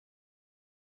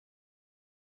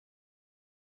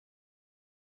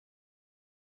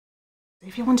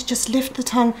If you want to just lift the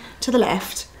tongue to the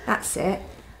left, that's it,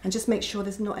 and just make sure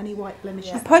there's not any white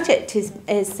blemishes. The project is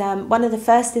one of the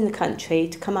first in the country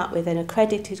to come up with an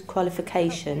accredited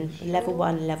qualification, level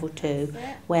 1, level 2,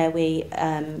 where we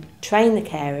train the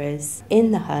carers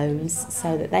in the homes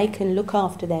so that they can look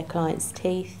after their clients'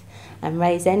 teeth and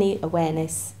raise any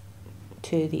awareness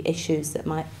to the issues that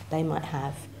they might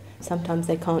have. Sometimes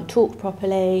they can't talk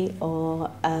properly, or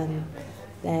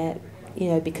they're,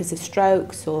 because of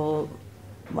strokes or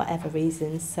whatever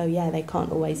reasons, so they can't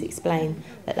always explain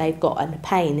that they've got a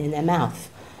pain in their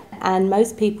mouth. And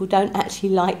most people don't actually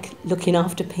like looking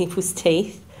after people's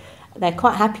teeth. They're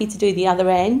quite happy to do the other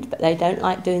end, but they don't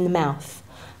like doing the mouth,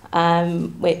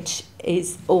 which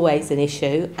is always an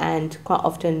issue, and quite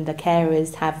often the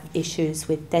carers have issues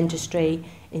with dentistry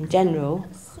in general,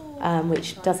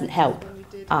 which doesn't help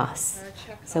us.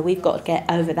 So we've got to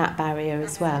get over that barrier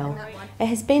as well. It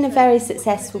has been a very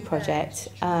successful project.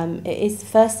 It is the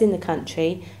first in the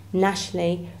country,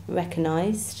 nationally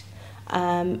recognised,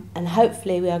 and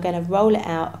hopefully we are going to roll it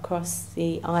out across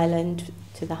the island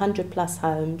to the 100+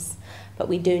 homes, but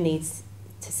we do need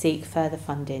to seek further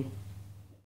funding.